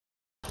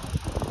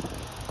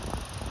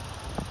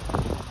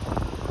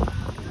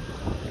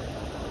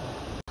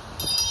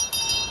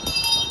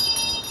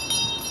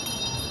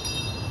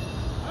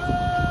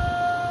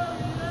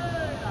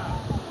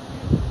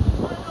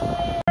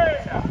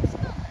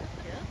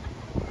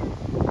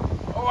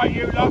right,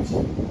 you lot.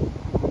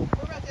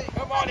 We're ready.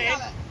 Come on in.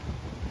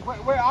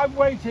 Wait, I'm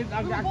waiting.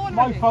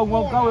 My phone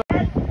won't go.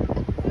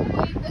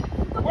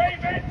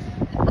 Wave it!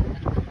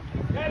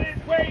 Let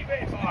it wave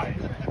it,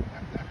 boys.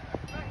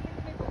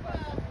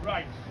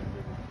 Right.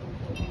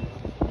 You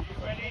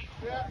ready?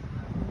 Yeah.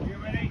 You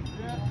ready?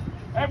 Yeah.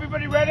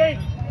 Everybody ready?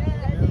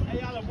 Hey,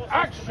 Alan,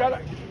 Action!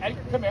 Hey,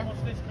 come here.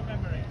 What's this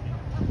commemorating?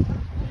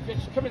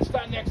 Just come and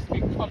stand next to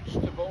me,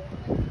 constable.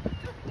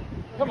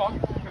 Come on.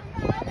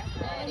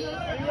 Are you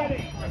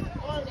ready?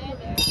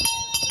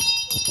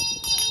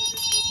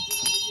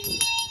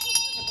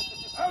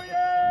 Oh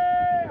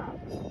yeah!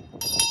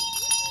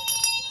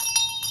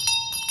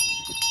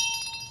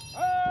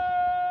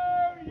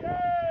 Oh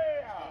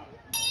yeah!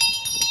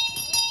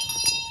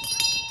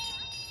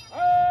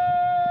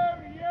 Oh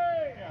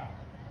yeah!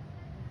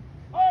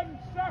 On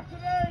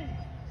Saturday,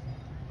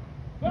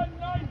 the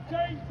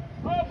 19th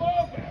of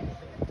August,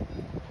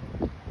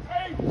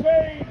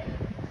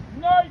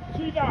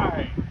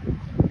 1899,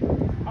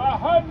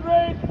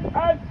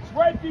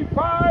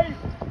 125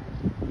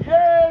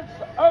 years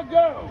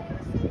ago,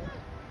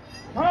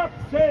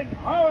 Captain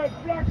Howard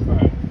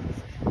Blackburn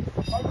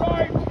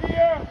arrived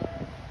here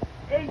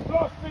in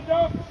Gloucester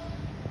Docks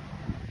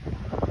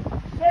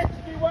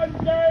 61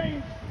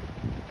 days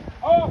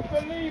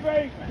after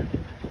leaving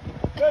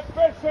the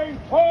fishing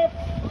port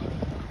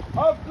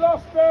of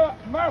Gloucester,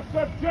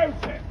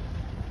 Massachusetts,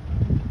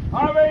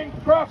 having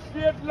crossed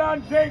the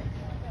Atlantic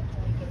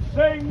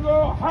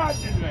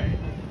single-handedly.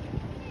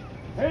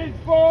 His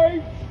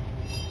voyage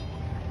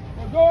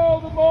was all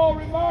the more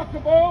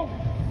remarkable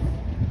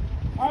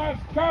as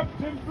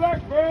Captain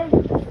Blackburn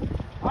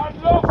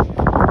had lost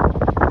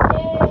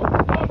all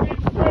of his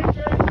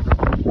fingers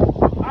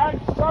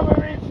and some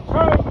of his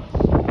toes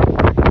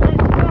to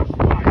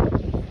frostbite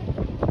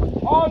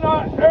on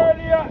an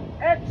earlier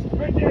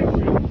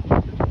expedition.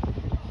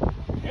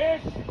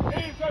 This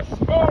is a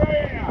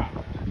story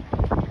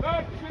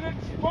that should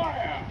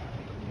inspire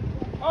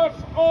us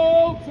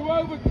all to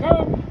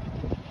overcome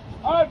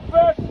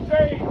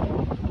adversity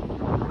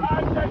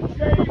and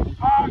achieve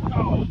our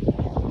goals.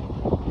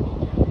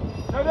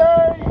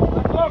 Today,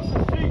 the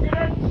Gloucester Sea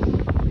Cadets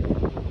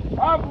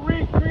have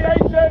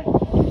recreated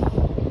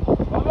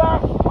the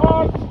last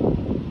part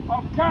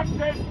of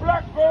Captain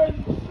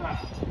Blackburn's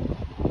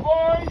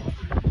voyage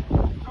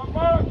to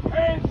mark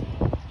his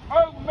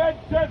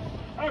momentous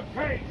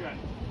occasion.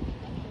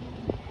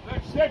 The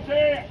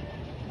city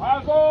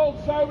has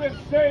also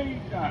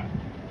received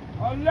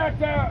a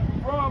letter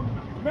from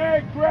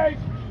Mayor Grace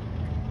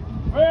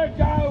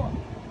Virgo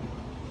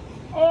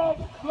of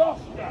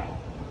Gloucester,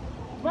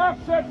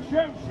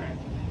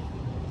 Massachusetts,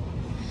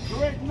 to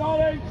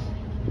acknowledge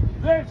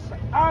this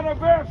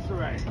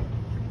anniversary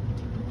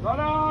that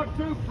our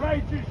two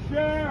places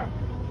share.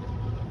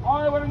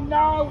 I will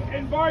now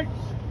invite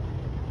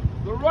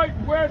the Right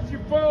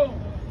Worshipful,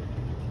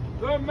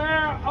 the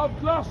Mayor of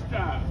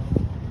Gloucester,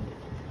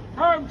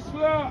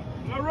 Councillor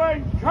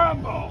Lorraine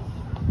Campbell,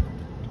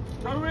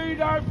 to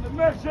read out the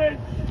message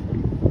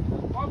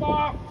from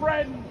our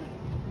friend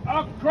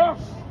across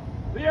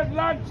the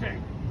Atlantic,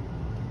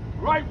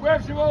 Right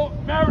Worshipful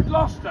Mayor of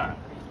Gloucester.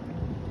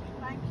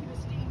 Thank you,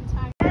 esteemed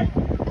town.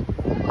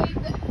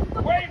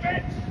 Wave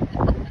it!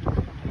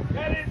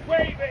 Let it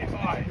wave it,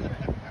 boys.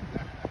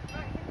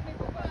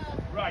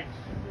 Right.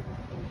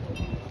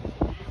 You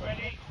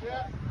ready?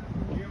 Yeah.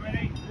 You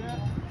ready?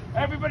 Yeah.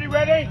 Everybody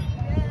ready?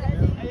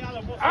 Hey,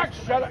 Alan,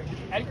 Action!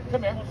 Hey,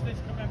 come here. what's this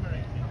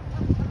commemorating?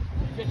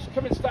 Just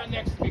come and stand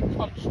next to me,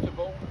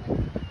 constable.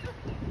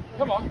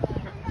 Come on.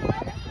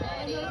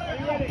 Are you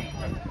ready?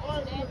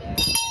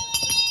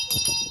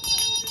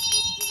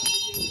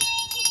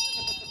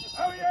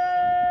 Oh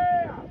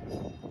yeah!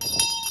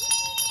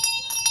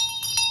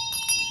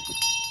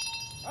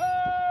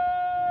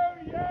 Oh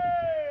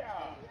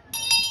yeah!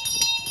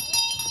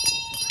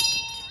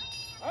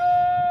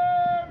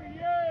 Oh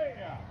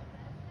yeah!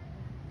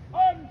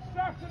 On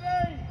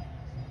Saturday,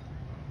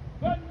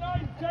 the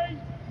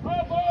 19th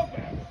of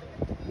August,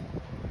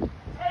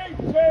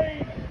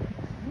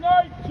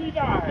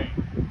 1899,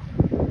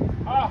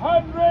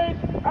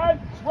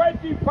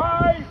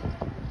 125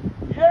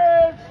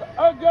 years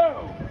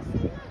ago,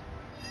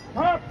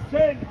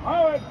 Captain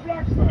Howard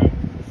Blackburn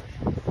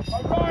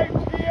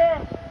arrived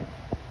here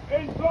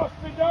in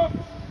Gloucester Docks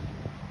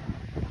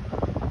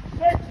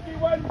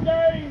 61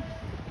 days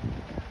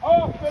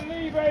after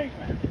leaving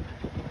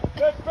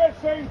the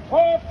fishing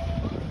port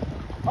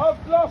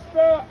of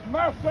Gloucester,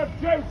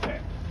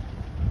 Massachusetts,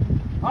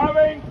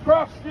 having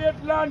crossed the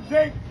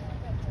Atlantic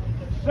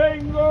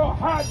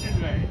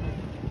single-handedly.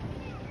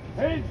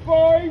 His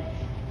voyage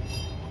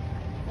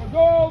was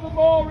all the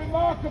more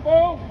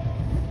remarkable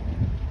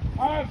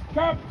as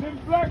Captain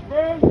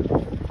Blackburn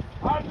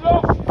had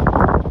lost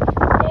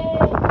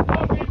all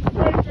of his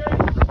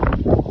fingers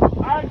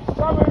and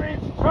some of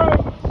his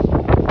toes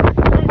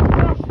to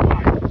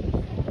frostbite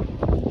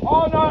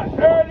on an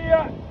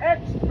earlier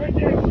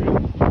expedition.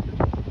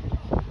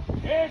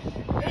 This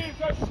is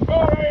a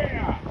story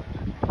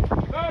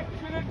that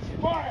should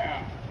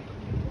inspire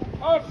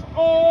us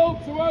all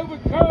to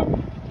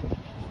overcome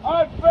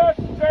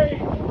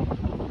adversity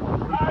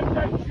and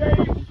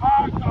achieve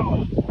our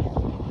goals.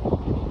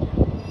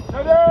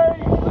 Today,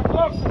 the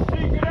Glos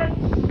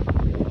Secrets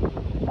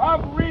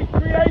have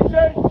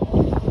recreated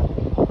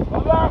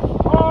the last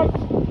part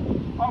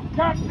of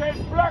Captain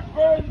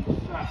Blackburn's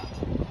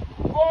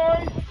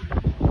voyage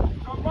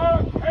to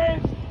mark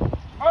his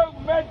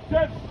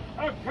momentous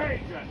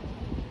occasion.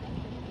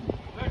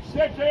 The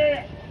city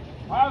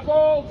has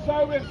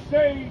also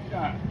received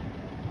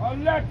a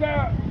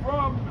letter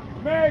from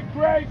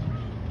Margaret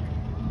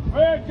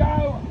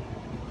Virgo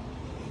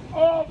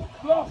of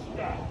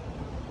Gloucester,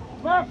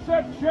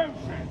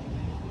 Massachusetts,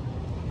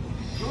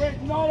 to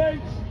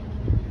acknowledge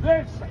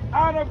this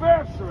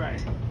anniversary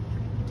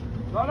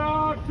that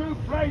our two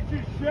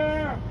places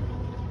share.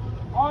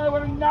 I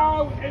will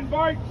now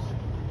invite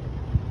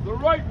the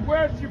Right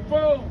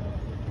Worshipful,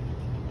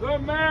 the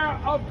Mayor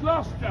of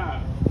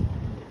Gloucester,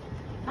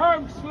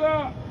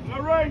 Councillor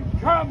Lorraine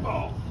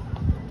Campbell,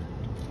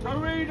 to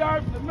read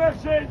out the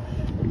message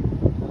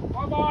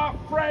from our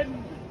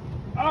friend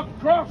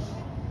across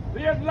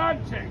the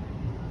Atlantic,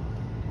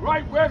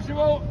 Right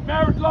Worshipful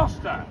Mayor of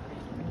Gloucester.